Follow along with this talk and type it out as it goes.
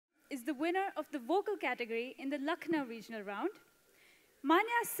the winner of the vocal category in the Lucknow regional round.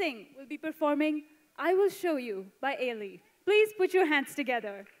 Manya Singh will be performing I Will Show You by Ailey. Please put your hands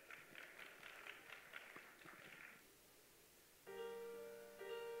together.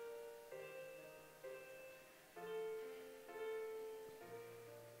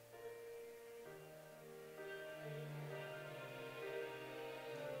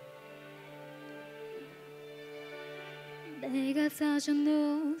 내가 사준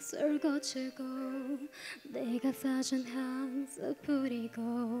옷을 거치고 내가 사준 향수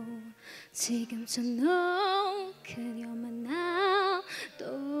뿌리고 지금처럼 그녀 만나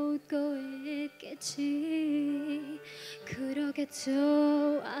또 웃고 있겠지.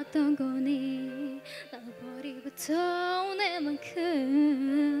 그러겠죠. 왔던 거니 날 버리부터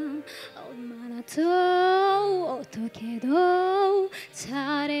내만큼 얼마나 더 어떻게도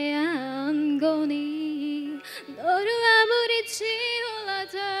잘해야 한 거니. 너를 아무리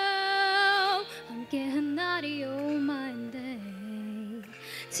지울라도 함께한 날이 all my day.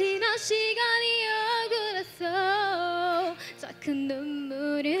 지난 시간이 억울해서 자꾸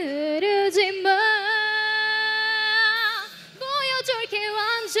눈물이 흐르지만 보여줄게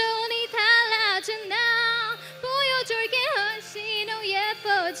완전히 달라진 나. 보여줄게 훨씬 더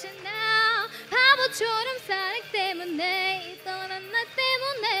예뻐진 나. 바보처럼 사랑 때문에 떠난 나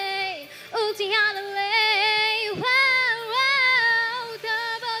때문에 울지 않을래.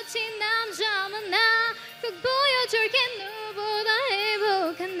 보여줄게 너보다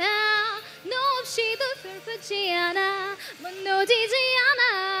행복한 나. 너 없이도 슬프지 않아. 무너지지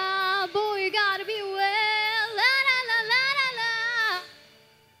않아. Boy you gotta be well. 라라라라라라.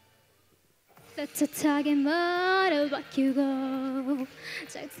 따뜻하게 말을 바꾸고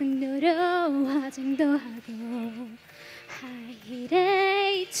짝퉁으로 화장도 하고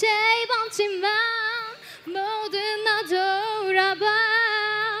하이힐에 이제 입었지만 모든 나 돌아봐.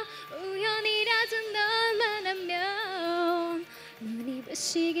 눈이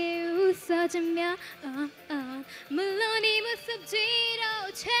부시게 웃어주면 물론 이 모습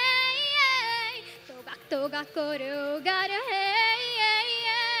뒤로 채 또각또각 걸어가려 해.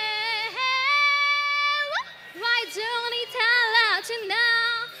 완전히 달라진 나.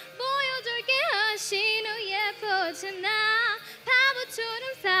 보여줄게 훨씬 더 예뻐진 나.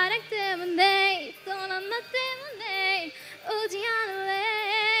 바보처럼 사랑 때문에 떠난 나 때문에 오지 않을래.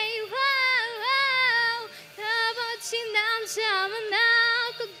 남자만 나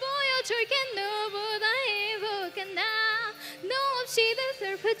꼭 보여줄게 너보다 행복한 나. 너 없이도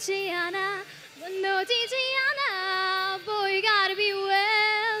슬프지 않아. 무너지지 않아. Boy you gotta be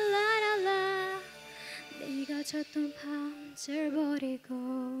well. 라라라. 네가 줬던 밤들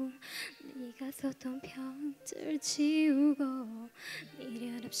버리고 네가 썼던 편들 지우고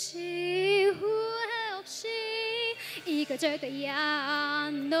미련 없이 후회 없이 이거 절대야.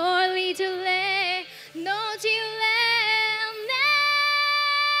 널 잊을래. 너 지울래.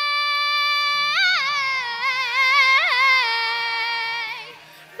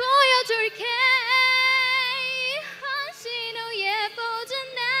 보여줄게 훨씬 더 예뻐진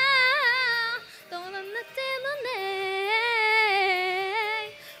나. 떠난 나 때문에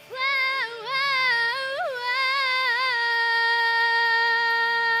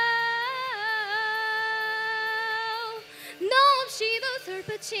너 없이도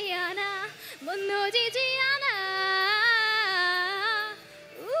슬프지 않아. 무너지지 않아.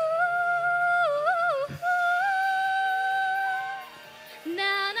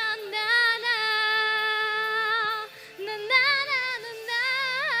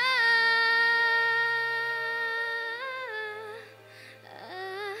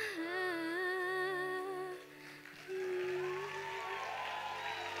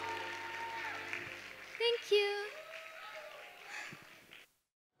 Thank you.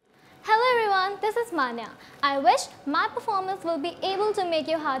 Hello everyone, this is Manya. I wish my performance will be able to make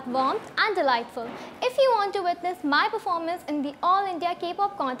your heart warm and delightful. If you want to witness my performance in the All India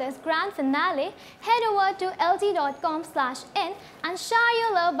K-pop Contest Grand Finale, head over to lt.com/in and share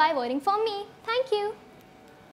your love by voting for me. Thank you.